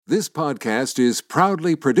This podcast is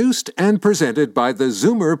proudly produced and presented by the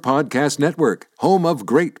Zoomer Podcast Network, home of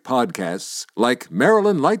great podcasts like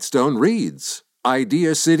Marilyn Lightstone Reads,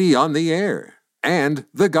 Idea City on the Air, and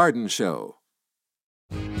The Garden Show.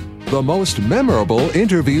 The most memorable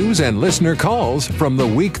interviews and listener calls from the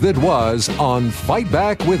week that was on Fight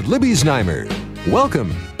Back with Libby Znaimer.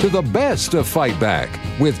 Welcome to the best of Fight Back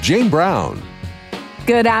with Jane Brown.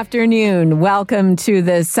 Good afternoon. Welcome to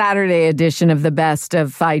the Saturday edition of the Best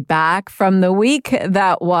of Fight Back from the week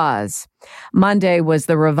that was. Monday was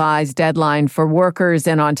the revised deadline for workers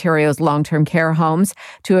in Ontario's long-term care homes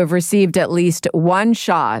to have received at least one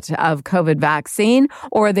shot of COVID vaccine,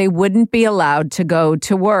 or they wouldn't be allowed to go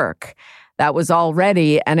to work. That was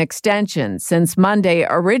already an extension, since Monday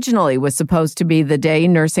originally was supposed to be the day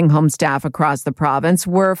nursing home staff across the province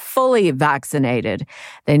were fully vaccinated.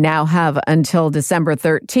 They now have until December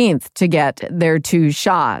 13th to get their 2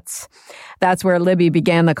 shots. That's where Libby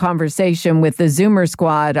began the conversation with the Zoomer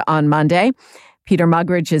squad on Monday. Peter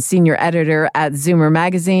Muggeridge is senior editor at Zoomer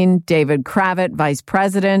Magazine, David Cravit, vice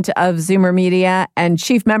president of Zoomer Media and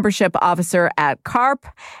chief membership officer at CARP,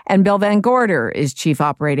 and Bill VanGorder is chief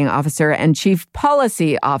operating officer and chief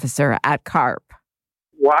policy officer at CARP.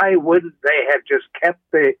 Why wouldn't they have just kept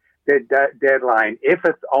the deadline if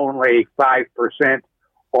it's only 5%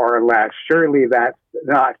 or less? Surely that's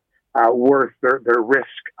not worth the risk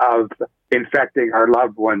of infecting our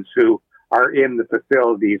loved ones who are in the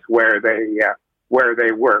facilities where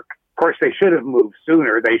they work. Of course, they should have moved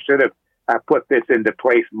sooner. They should have put this into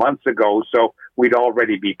place months ago, so we'd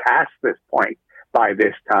already be past this point by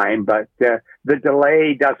this time. But the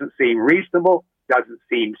delay doesn't seem reasonable, doesn't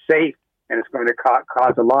seem safe, and it's going to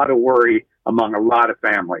cause a lot of worry among a lot of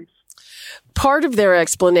families. Part of their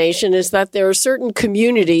explanation is that there are certain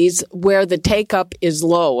communities where the take-up is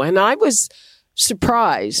low. And I was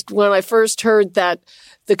surprised when I first heard that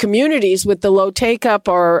the communities with the low take-up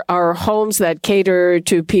are homes that cater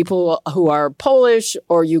to people who are Polish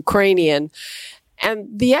or Ukrainian. And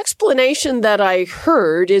the explanation that I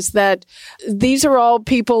heard is that these are all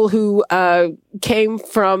people who came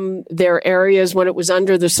from their areas when it was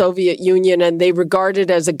under the Soviet Union, and they regard it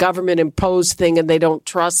as a government-imposed thing and they don't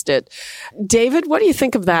trust it. David, what do you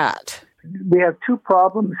think of that? We have 2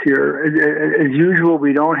 problems here. As usual,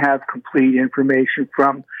 we don't have complete information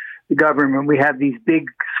from the government. We have these big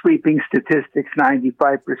sweeping statistics,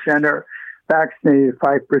 95% are vaccinated,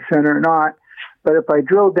 5% are not. But if I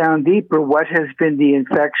drill down deeper, what has been the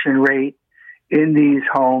infection rate in these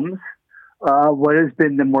homes? What has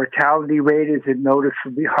been the mortality rate? Is it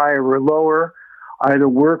noticeably higher or lower? Are the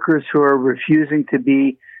workers who are refusing to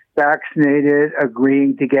be vaccinated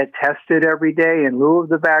agreeing to get tested every day in lieu of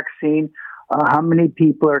the vaccine? How many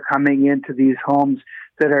people are coming into these homes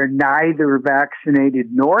that are neither vaccinated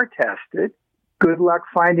nor tested? Good luck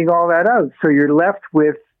finding all that out. So you're left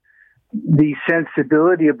with the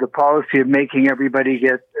sensibility of the policy of making everybody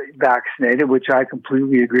get vaccinated, which I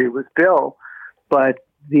completely agree with Bill. But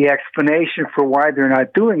the explanation for why they're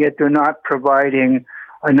not doing it, they're not providing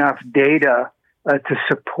enough data to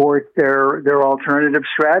support their alternative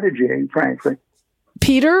strategy, frankly.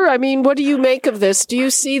 Peter, I mean, what do you make of this? Do you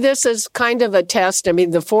see this as kind of a test? I mean,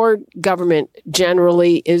 the Ford government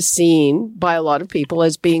generally is seen by a lot of people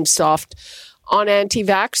as being soft on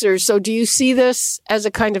anti-vaxxers. So do you see this as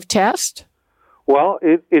a kind of test? Well,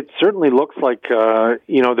 it certainly looks like,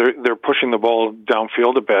 they're pushing the ball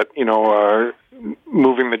downfield a bit,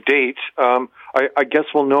 moving the date. I guess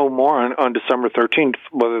we'll know more on December 13th,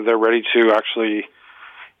 whether they're ready to actually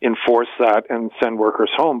enforce that and send workers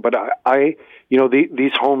home. But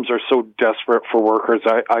these homes are so desperate for workers.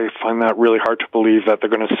 I find that really hard to believe that they're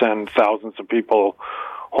going to send thousands of people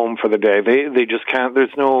home for the day. They just can't.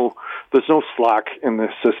 There's no slack in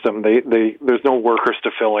this system. There's no workers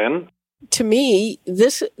to fill in. To me,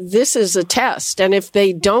 this is a test, and if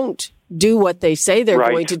they don't do what they say they're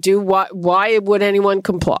going to do, why would anyone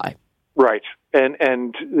comply? Right.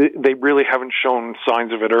 And they really haven't shown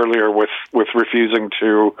signs of it earlier with refusing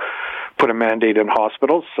to put a mandate in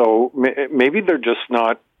hospitals. So maybe they're just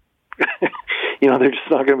not, they're just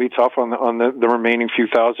not going to be tough on the remaining few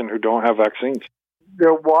thousand who don't have vaccines.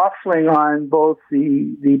 They're waffling on both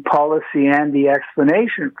the policy and the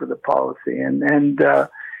explanation for the policy. And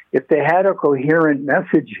if they had a coherent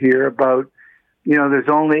message here about, there's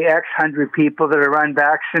only X hundred people that are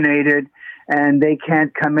unvaccinated and they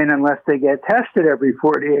can't come in unless they get tested every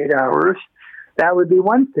 48 hours, that would be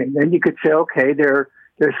one thing. Then you could say, okay, they're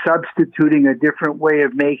substituting a different way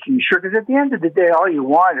of making sure. Because at the end of the day, all you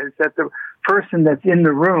want is that the person that's in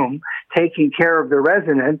the room taking care of the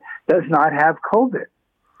resident does not have COVID.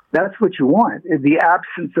 That's what you want. The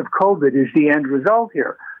absence of COVID is the end result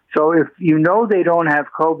here. So if you know they don't have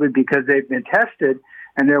COVID because they've been tested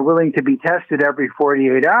and they're willing to be tested every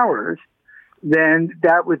 48 hours, then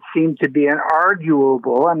that would seem to be an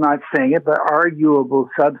arguable, I'm not saying it, but arguable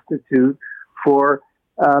substitute for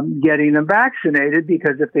getting them vaccinated,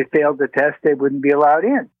 because if they failed the test, they wouldn't be allowed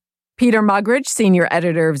in. Peter Muggeridge, senior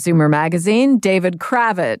editor of Zoomer magazine, David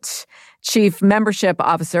Cravit, chief membership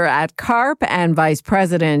officer at CARP and vice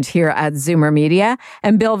president here at Zoomer Media,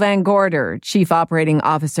 and Bill VanGorder, chief operating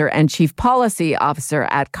officer and chief policy officer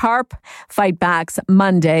at CARP, Fight Back's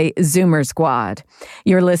Monday Zoomer Squad.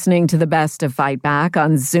 You're listening to the best of Fight Back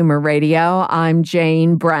on Zoomer Radio. I'm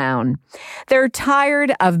Jane Brown. They're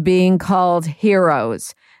tired of being called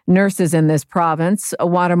heroes. Nurses in this province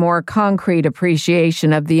want a more concrete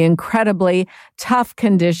appreciation of the incredibly tough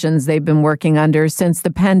conditions they've been working under since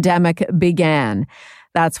the pandemic began.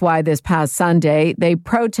 That's why this past Sunday, they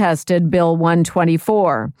protested Bill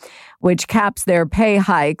 124, which caps their pay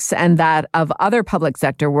hikes and that of other public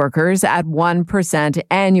sector workers at 1%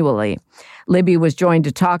 annually. Libby was joined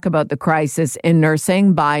to talk about the crisis in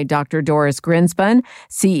nursing by Dr. Doris Grinspun,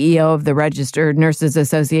 CEO of the Registered Nurses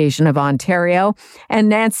Association of Ontario, and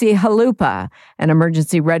Nancy Halupa, an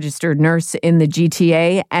emergency registered nurse in the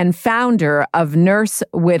GTA and founder of Nurse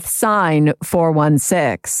with Sign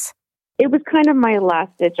 416. It was kind of my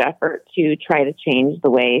last-ditch effort to try to change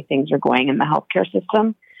the way things are going in the healthcare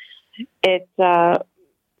system. It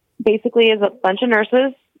basically is a bunch of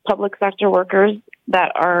nurses, public sector workers,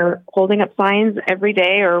 that are holding up signs every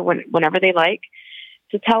day or whenever they like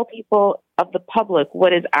to tell people of the public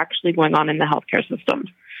what is actually going on in the healthcare system,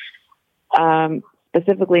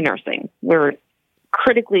 specifically nursing. We're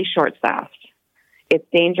critically short-staffed. It's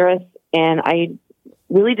dangerous, and I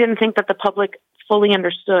really didn't think that the public fully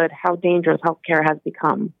understood how dangerous healthcare has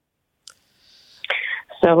become.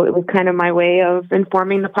 So it was kind of my way of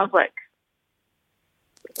informing the public.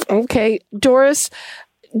 Okay. Doris,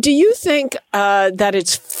 do you think that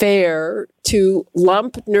it's fair to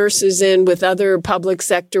lump nurses in with other public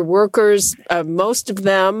sector workers? Most of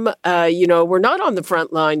them, were not on the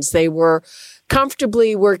front lines. They were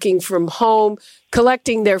comfortably working from home,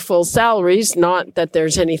 collecting their full salaries. Not that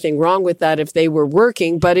there's anything wrong with that if they were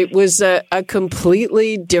working, but it was a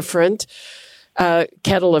completely different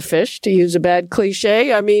kettle of fish, to use a bad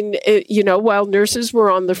cliche. I mean, while nurses were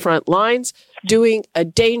on the front lines doing a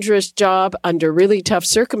dangerous job under really tough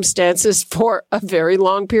circumstances for a very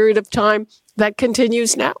long period of time, that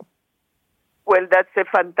continues now. Well, that's a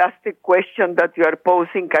fantastic question that you are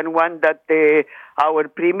posing, and one that our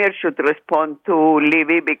Premier should respond to,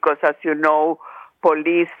 Libby, because as you know,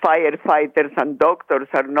 police, firefighters, and doctors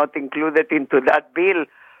are not included into that bill.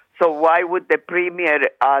 So why would the Premier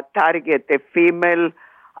target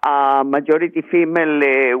a majority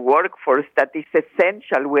female workforce that is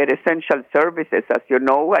essential? We're essential services, as you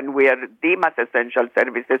know, and we are deemed as essential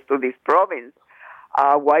services to this province.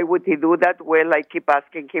 Why would he do that? Well, I keep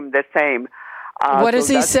asking him the same. What does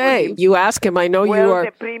he say? You ask him. I know you are. Well,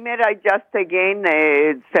 the Premier, I just again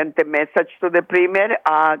sent a message to the Premier.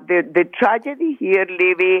 The tragedy here,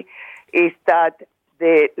 Libby, is that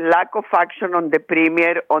the lack of action on the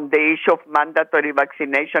Premier on the issue of mandatory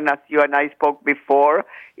vaccination, as you and I spoke before,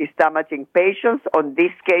 is damaging patients. On this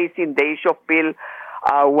case, in the issue of Bill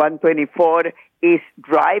 124, is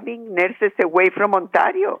driving nurses away from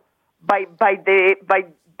Ontario by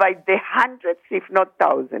the hundreds, if not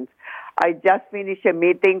thousands. I just finished a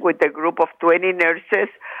meeting with a group of 20 nurses,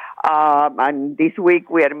 and this week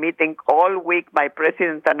we are meeting all week, my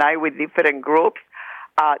president and I, with different groups.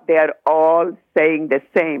 They are all saying the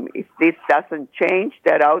same. If this doesn't change,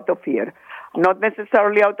 they're out of here. Not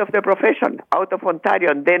necessarily out of the profession, out of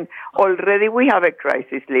Ontario. And then already we have a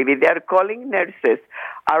crisis, Libby. They are calling nurses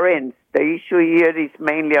RNs. The issue here is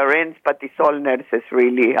mainly RNs, but it's all nurses,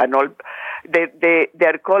 really. And all they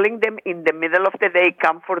are calling them in the middle of the day,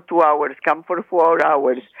 come for 2 hours, come for 4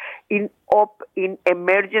 hours, in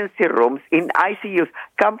emergency rooms, in ICUs,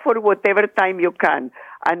 come for whatever time you can.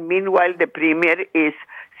 And meanwhile, the Premier is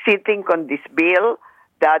sitting on this bill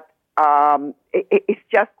that it's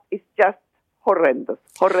just horrendous.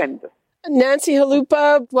 Nancy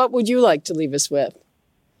Halupa, what would you like to leave us with?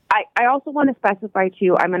 I also want to specify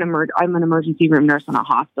too, I'm an emergency room nurse in a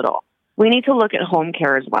hospital. We need to look at home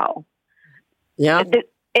care as well. Yeah.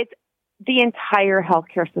 It's the entire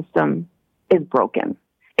healthcare system is broken.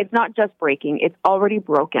 It's not just breaking, it's already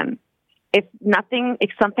broken. If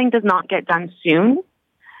something does not get done soon,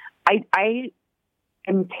 I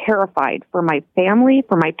am terrified for my family,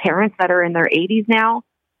 for my parents that are in their 80s now,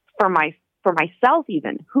 for myself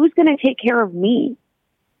even. Who's going to take care of me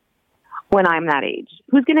when I'm that age?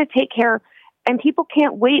 Who's going to take care? And people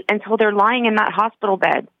can't wait until they're lying in that hospital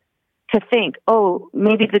bed to think, oh,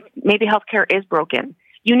 maybe healthcare is broken.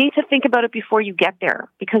 You need to think about it before you get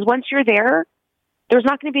there, because once you're there, there's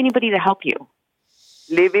not going to be anybody to help you.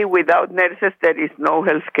 Living without nurses, there is no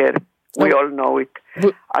healthcare. We all know it.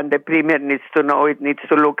 And the Premier needs to know it, needs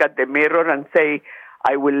to look at the mirror and say,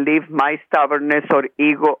 I will leave my stubbornness or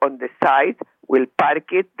ego on the side, will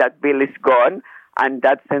park it, that bill is gone, and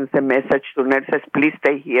that sends a message to nurses, please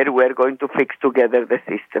stay here, we're going to fix together the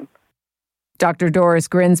system. Dr. Doris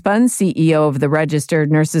Grinspun, CEO of the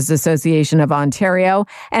Registered Nurses Association of Ontario,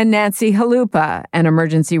 and Nancy Halupa, an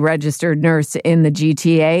emergency registered nurse in the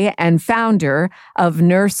GTA and founder of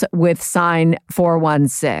Nurse with Sign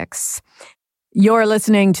 416. You're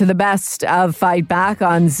listening to the best of Fight Back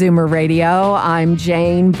on Zoomer Radio. I'm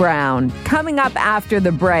Jane Brown. Coming up after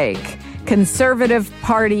the break, Conservative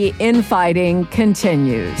Party infighting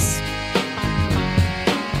continues.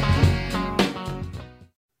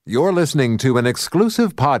 You're listening to an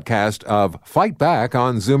exclusive podcast of Fight Back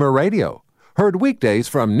on Zoomer Radio. Heard weekdays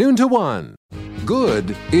from noon to 1.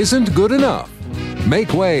 Good isn't good enough.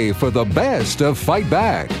 Make way for the best of Fight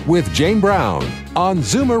Back with Jane Brown on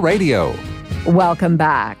Zoomer Radio. Welcome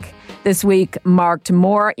back. This week marked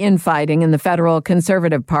more infighting in the federal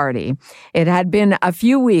Conservative Party. It had been a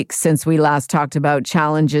few weeks since we last talked about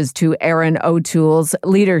challenges to Erin O'Toole's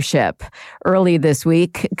leadership. Early this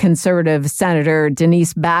week, Conservative Senator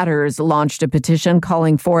Denise Batters launched a petition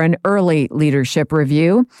calling for an early leadership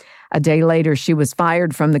review. A day later, she was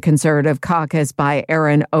fired from the Conservative caucus by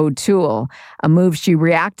Erin O'Toole, a move she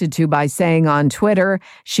reacted to by saying on Twitter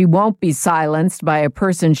she won't be silenced by a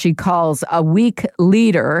person she calls a weak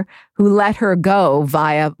leader who let her go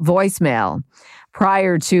via voicemail.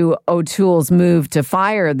 Prior to O'Toole's move to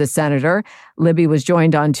fire the senator, Libby was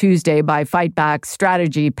joined on Tuesday by Fight Back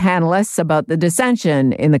strategy panelists about the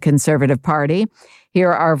dissension in the Conservative Party.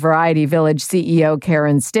 Here are Variety Village CEO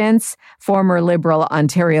Karen Stintz, former Liberal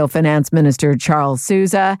Ontario Finance Minister Charles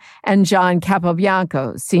Sousa, and John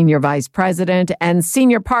Capobinaco, Senior Vice President and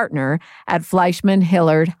Senior Partner at Fleischman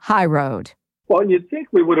Hillard High Road. Well, you'd think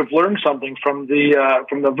we would have learned something from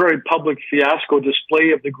the very public fiasco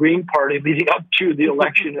display of the Green Party leading up to the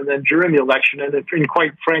election and then during the election, and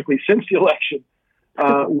quite frankly, since the election,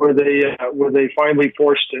 where they finally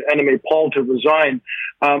forced NMA Paul to resign.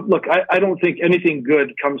 Look, I don't think anything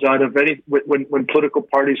good comes out of when political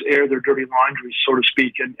parties air their dirty laundry, so to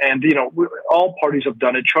speak, and you know, all parties have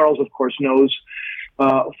done it. Charles, of course, knows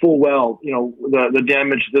full well, you know, the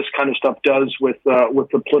damage this kind of stuff does with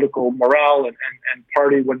the political morale and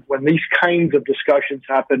party when these kinds of discussions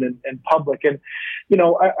happen in public. And you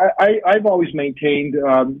know, I've always maintained,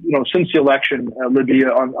 you know, since the election, Libby,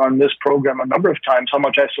 on this program a number of times, how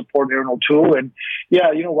much I support Erin O'Toole. And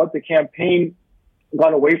yeah, you know what, the campaign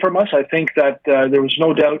got away from us. I think that there was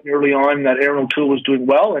no doubt early on that Erin O'Toole was doing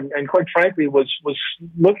well, and quite frankly was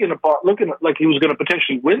looking like he was going to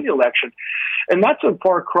potentially win the election. And that's a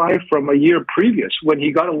far cry from a year previous when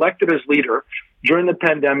he got elected as leader during the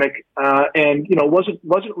pandemic, and you know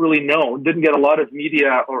wasn't really known, didn't get a lot of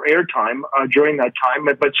media or airtime during that time,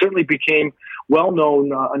 but certainly became well known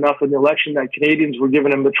enough in the election that Canadians were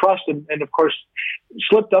giving him the trust, and of course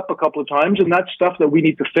slipped up a couple of times, and that's stuff that we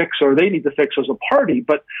need to fix, or they need to fix as a party.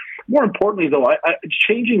 But more importantly, though,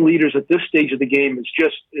 changing leaders at this stage of the game is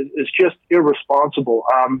just irresponsible.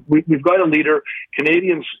 We've got a leader.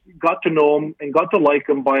 Canadians got to know him and got to like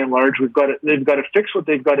him by and large. They've got to fix what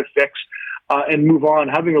they've got to fix. And move on.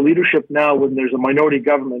 Having a leadership now when there's a minority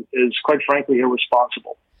government is, quite frankly,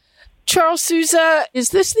 irresponsible. Charles Sousa, is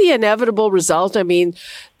this the inevitable result? I mean,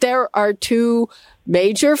 there are two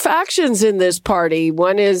major factions in this party.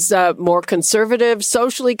 One is more conservative,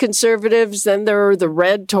 socially conservatives, then there are the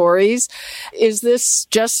red Tories. Is this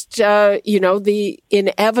just, the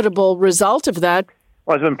inevitable result of that?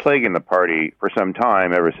 Well, it's been plaguing the party for some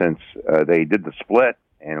time, ever since they did the split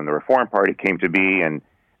and the Reform Party came to be, and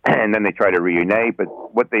then they try to reunite. But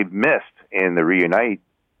what they've missed in the reunite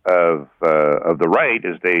of the right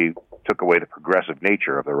is they took away the progressive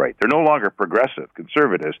nature of the right. They're no longer progressive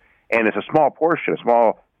conservatives, and it's a small portion, a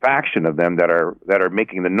small faction of them that are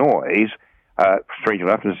making the noise. Strange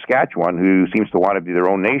enough, in Saskatchewan, who seems to want to be their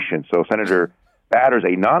own nation. So Senator Batters,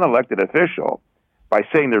 a non-elected official, by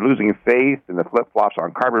saying they're losing faith in the flip-flops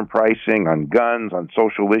on carbon pricing, on guns, on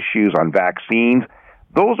social issues, on vaccines.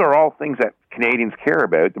 Those are all things that Canadians care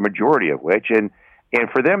about, the majority of which, and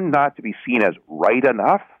for them not to be seen as right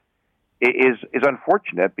enough is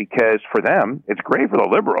unfortunate, because for them, it's great for the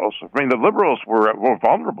Liberals. I mean, the Liberals were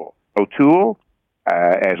vulnerable. O'Toole,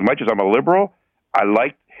 as much as I'm a Liberal, I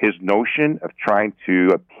liked his notion of trying to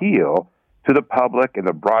appeal to the public and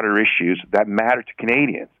the broader issues that matter to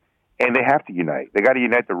Canadians. and they have to unite. They got to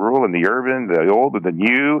unite the rural and the urban, the old and the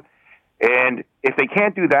new. And if they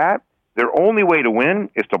can't do that, their only way to win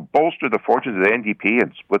is to bolster the fortunes of the NDP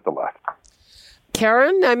and split the left.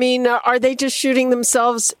 Karen, I mean, are they just shooting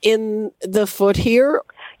themselves in the foot here?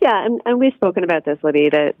 Yeah, and we've spoken about this, Libby,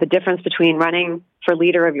 the difference between running for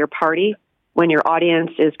leader of your party when your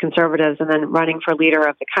audience is conservatives and then running for leader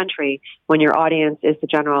of the country when your audience is the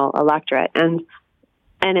general electorate. And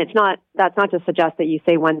that's not to suggest that you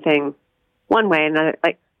say one thing one way and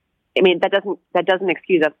that doesn't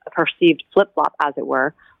excuse a perceived flip-flop, as it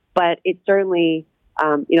were, but it's certainly,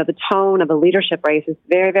 the tone of a leadership race is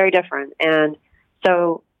very, very different. And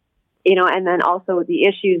so, and then also the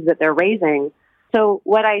issues that they're raising. So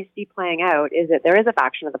what I see playing out is that there is a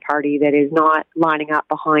faction of the party that is not lining up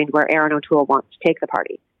behind where Erin O'Toole wants to take the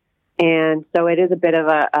party. And so it is a bit of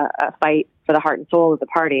a fight for the heart and soul of the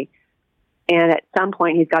party. And at some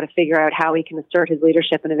point, he's got to figure out how he can assert his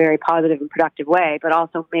leadership in a very positive and productive way, but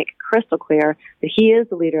also make crystal clear that he is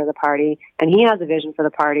the leader of the party and he has a vision for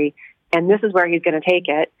the party. And this is where he's going to take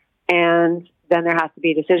it. And then there has to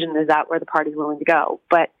be a decision. Is that where the party's willing to go?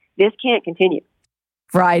 But this can't continue.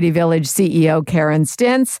 Variety Village CEO Karen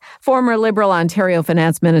Stintz, former Liberal Ontario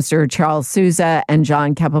Finance Minister Charles Sousa, and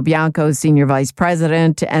John Capobinaco, Senior Vice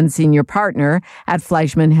President and Senior Partner at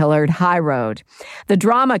Fleischmann Hillard High Road. The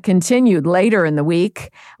drama continued later in the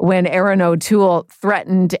week when Erin O'Toole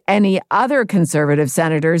threatened any other Conservative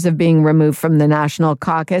senators of being removed from the National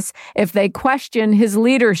Caucus if they question his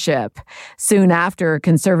leadership. Soon after,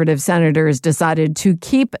 Conservative senators decided to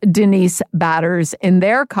keep Denise Batters in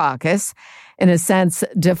their caucus, in a sense,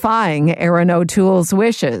 defying Erin O'Toole's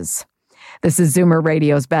wishes. This is Zoomer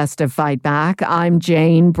Radio's Best of Fight Back. I'm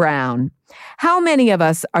Jane Brown. How many of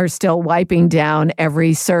us are still wiping down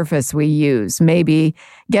every surface we use? Maybe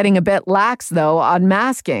getting a bit lax, though, on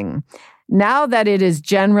masking. Now that it is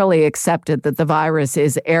generally accepted that the virus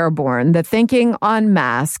is airborne, the thinking on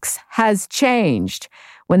masks has changed.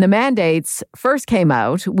 When the mandates first came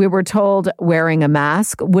out, we were told wearing a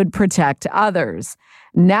mask would protect others.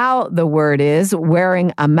 Now the word is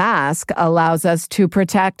wearing a mask allows us to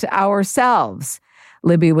protect ourselves.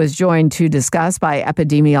 Libby was joined to discuss by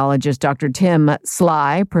epidemiologist Dr. Tim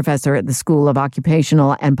Sly, professor at the School of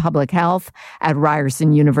Occupational and Public Health at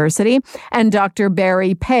Ryerson University, and Dr.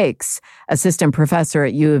 Barry Pakes, assistant professor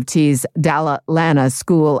at U of T's Dalla Lana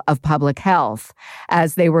School of Public Health.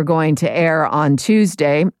 As they were going to air on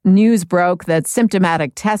Tuesday, news broke that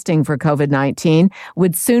symptomatic testing for COVID-19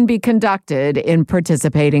 would soon be conducted in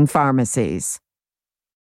participating pharmacies.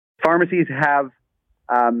 Pharmacies have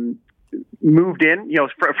moved in,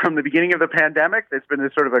 from the beginning of the pandemic. There's been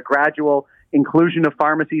this sort of a gradual inclusion of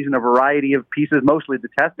pharmacies in a variety of pieces, mostly the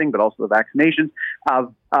testing, but also the vaccinations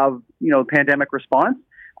of pandemic response.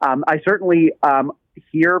 I certainly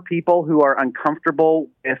hear people who are uncomfortable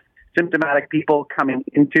with symptomatic people coming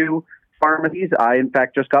into pharmacies. I, in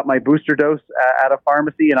fact, just got my booster dose at a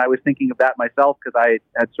pharmacy, and I was thinking of that myself because I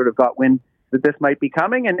had sort of got wind that this might be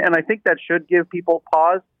coming, and I think that should give people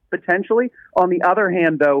pause potentially. On the other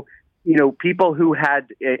hand, though, people who had,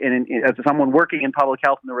 as someone working in public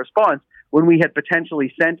health in the response, when we had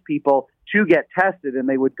potentially sent people to get tested and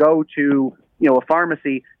they would go to, a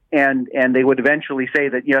pharmacy and they would eventually say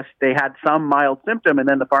that, yes, they had some mild symptom and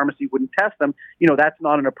then the pharmacy wouldn't test them, that's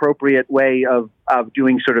not an appropriate way of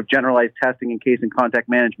doing sort of generalized testing in case and contact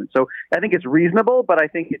management. So I think it's reasonable, but I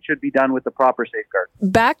think it should be done with the proper safeguard.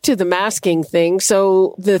 Back to the masking thing.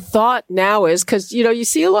 So the thought now is, because, you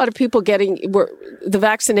see a lot of people the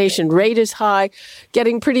vaccination rate is high,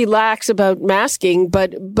 getting pretty lax about masking,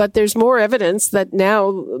 but there's more evidence that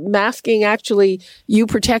now masking actually, you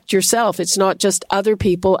protect yourself. It's not just other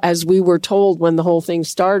people, as we were told when the whole thing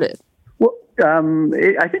started. Well,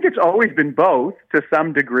 I think it's always been both to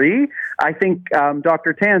some degree. I think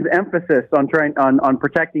Dr. Tan's emphasis on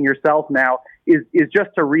protecting yourself now is just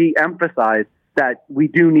to re-emphasize that we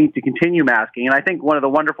do need to continue masking. And I think one of the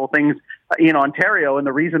wonderful things in Ontario, and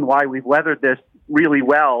the reason why we've weathered this really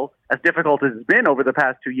well, as difficult as it's been over the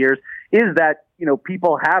past 2 years, is that,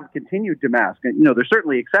 people have continued to mask. And, there's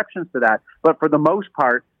certainly exceptions to that. But for the most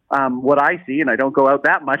part, what I see, and I don't go out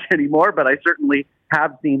that much anymore, but I certainly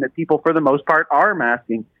have seen that people, for the most part, are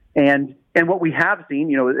masking. And what we have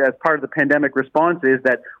seen, as part of the pandemic response, is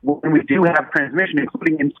that when we do have transmission,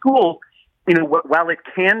 including in schools, while it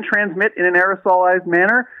can transmit in an aerosolized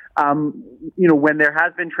manner, when there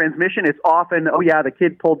has been transmission, it's often, the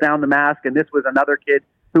kid pulled down the mask, and this was another kid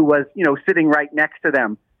who was, sitting right next to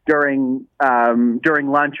them during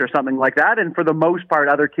lunch or something like that. And for the most part,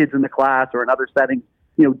 other kids in the class or in other settings,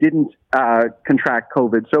 didn't contract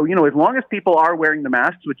COVID. So, as long as people are wearing the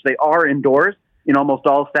masks, which they are indoors, in almost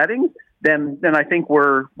all settings, then I think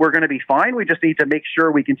we're going to be fine. We just need to make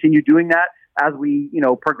sure we continue doing that as we,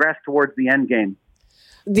 progress towards the end game.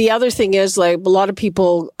 The other thing is, like, a lot of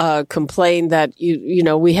people complain that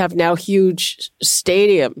we have now huge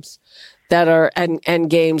stadiums that are and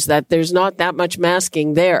games that there's not that much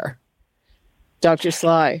masking there. Dr.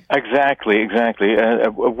 Sly. Exactly.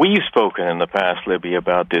 We've spoken in the past, Libby,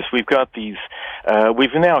 about this. We've got these,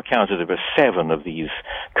 we've now counted over 7 of these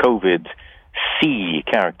COVID C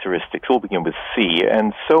characteristics, all begin with C,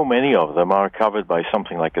 and so many of them are covered by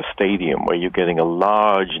something like a stadium where you're getting a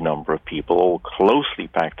large number of people all closely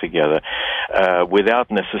packed together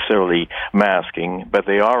without necessarily masking, but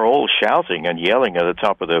they are all shouting and yelling at the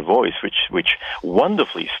top of their voice, which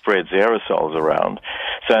wonderfully spreads aerosols around.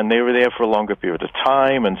 So, and they were there for a longer period of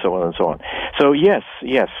time, and so on and so on. So yes,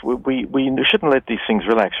 we shouldn't let these things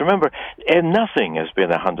relax. Remember, nothing has been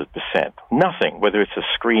 100%. Nothing, whether it's a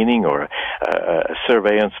screening or a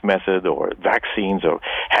surveillance method or vaccines or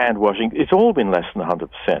hand washing, it's all been less than 100%.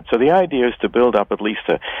 So the idea is to build up at least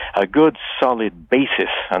a good solid basis,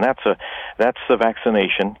 and that's the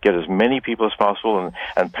vaccination. Get as many people as possible,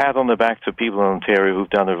 and pat on the back to people in Ontario who've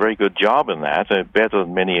done a very good job in that, better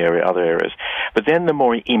than many other areas. But then the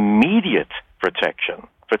more immediate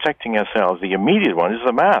protecting ourselves, the immediate one is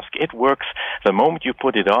the mask. It works the moment you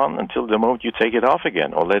put it on until the moment you take it off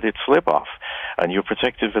again or let it slip off, and you're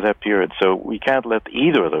protected for that period. So we can't let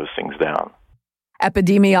either of those things down.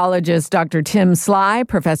 Epidemiologist Dr. Tim Sly,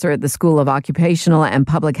 professor at the School of Occupational and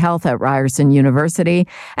Public Health at Ryerson University,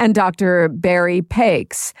 and Dr. Barry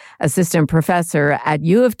Pakes, assistant professor at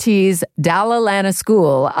U of T's Dalla-Lana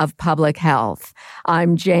School of Public Health.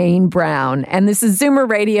 I'm Jane Brown, and this is Zoomer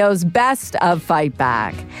Radio's Best of Fight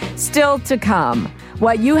Back. Still to come,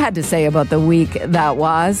 what you had to say about the week that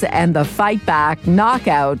was and the Fight Back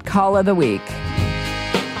Knockout Call of the Week.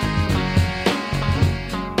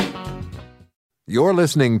 You're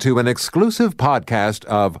listening to an exclusive podcast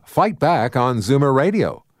of Fight Back on Zoomer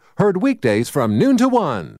Radio. Heard weekdays from noon to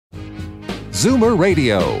 1. Zoomer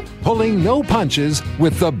Radio, pulling no punches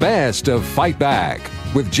with the best of Fight Back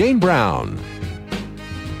with Jane Brown.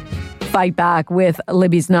 Fight Back with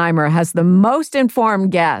Libby Znaimer has the most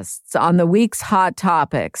informed guests on the week's hot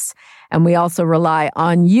topics. And we also rely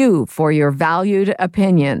on you for your valued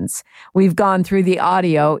opinions. We've gone through the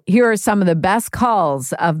audio. Here are some of the best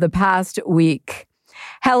calls of the past week.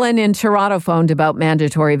 Helen in Toronto phoned about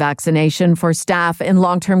mandatory vaccination for staff in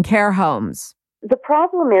long-term care homes. The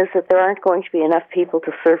problem is that there aren't going to be enough people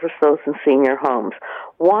to service those in senior homes.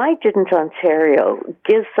 Why didn't Ontario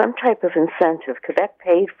give some type of incentive? Quebec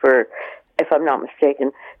paid for, if I'm not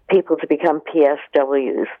mistaken, people to become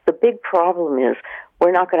PSWs. The big problem is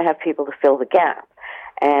we're not going to have people to fill the gap.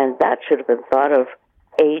 And that should have been thought of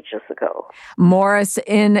ages ago. Morris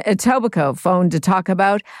in Etobicoke phoned to talk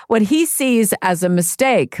about what he sees as a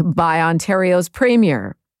mistake by Ontario's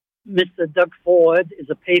Premier. Mr. Doug Ford is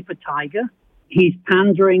a paper tiger. He's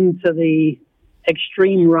pandering to the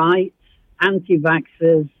extreme right,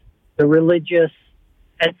 anti-vaxxers, the religious,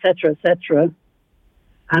 etc., etc.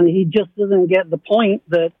 And he just doesn't get the point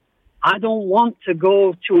that I don't want to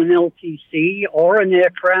go to an LTC or an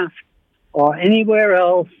aircraft or anywhere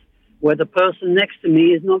else where the person next to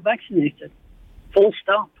me is not vaccinated. Full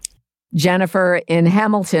stop. Jennifer in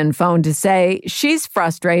Hamilton phoned to say she's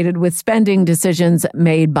frustrated with spending decisions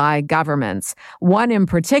made by governments, one in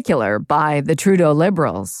particular by the Trudeau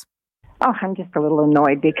Liberals. Oh, I'm just a little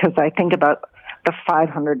annoyed because I think about the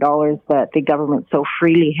 $500 that the government so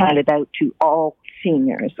freely handed out to all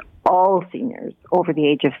seniors over the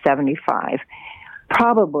age of 75.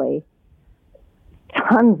 Probably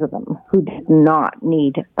tons of them who did not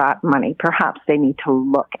need that money. Perhaps they need to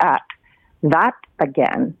look at that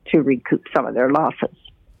again to recoup some of their losses.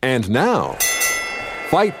 And now,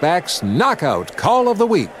 Fight Back's Knockout Call of the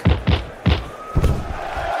Week.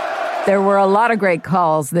 There were a lot of great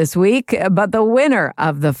calls this week, but the winner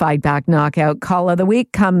of the Fight Back Knockout Call of the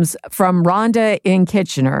Week comes from Rhonda in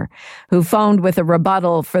Kitchener, who phoned with a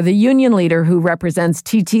rebuttal for the union leader who represents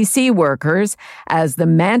TTC workers as the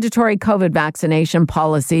mandatory COVID vaccination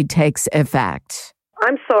policy takes effect.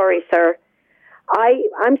 I'm sorry, sir.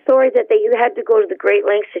 I'm sorry that you had to go to the great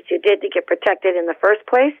lengths that you did to get protected in the first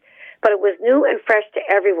place, but it was new and fresh to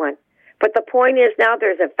everyone. But the point is now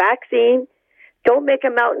there's a vaccine. Don't make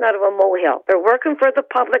a mountain out of a molehill. They're working for the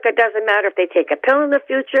public. It doesn't matter if they take a pill in the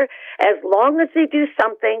future, as long as they do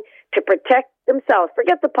something to protect themselves.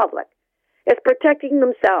 Forget the public. It's protecting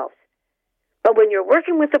themselves. But when you're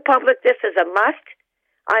working with the public, this is a must.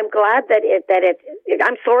 I'm glad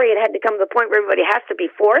I'm sorry it had to come to the point where everybody has to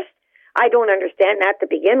be forced. I don't understand that to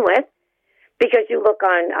begin with. because you look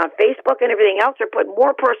on Facebook and everything else, they're putting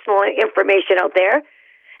more personal information out there.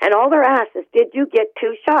 And all they're asked is, did you get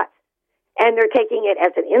 2 shots? And they're taking it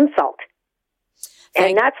as an insult.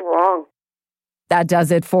 And that's wrong. That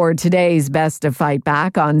does it for today's Best of Fight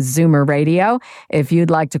Back on Zoomer Radio. If you'd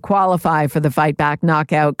like to qualify for the Fight Back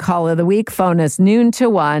Knockout Call of the Week, phone us noon to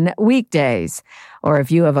 1 weekdays. Or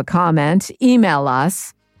if you have a comment, email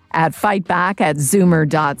us at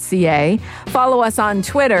fightback@zoomer.ca. Follow us on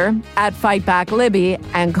Twitter at FightbackLibby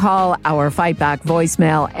and call our Fight Back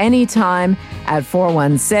voicemail anytime at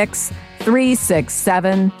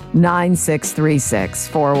 416-367-9636.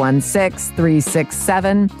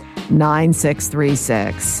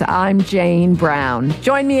 416-367-9636. I'm Jane Brown.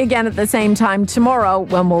 Join me again at the same time tomorrow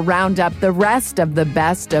when we'll round up the rest of the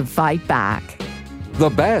Best of Fight Back. The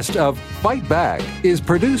Best of Fight Back is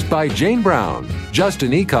produced by Jane Brown,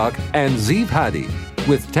 Justin Eacock, and Zeev Hadi,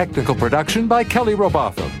 with technical production by Kelly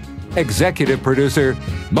Robotham. Executive producer,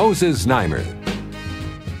 Moses Znaimer.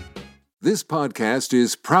 This podcast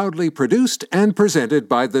is proudly produced and presented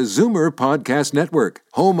by the Zoomer Podcast Network,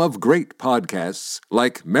 home of great podcasts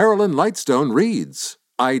like Marilyn Lightstone Reads,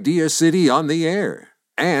 Idea City on the Air,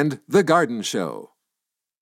 and The Garden Show.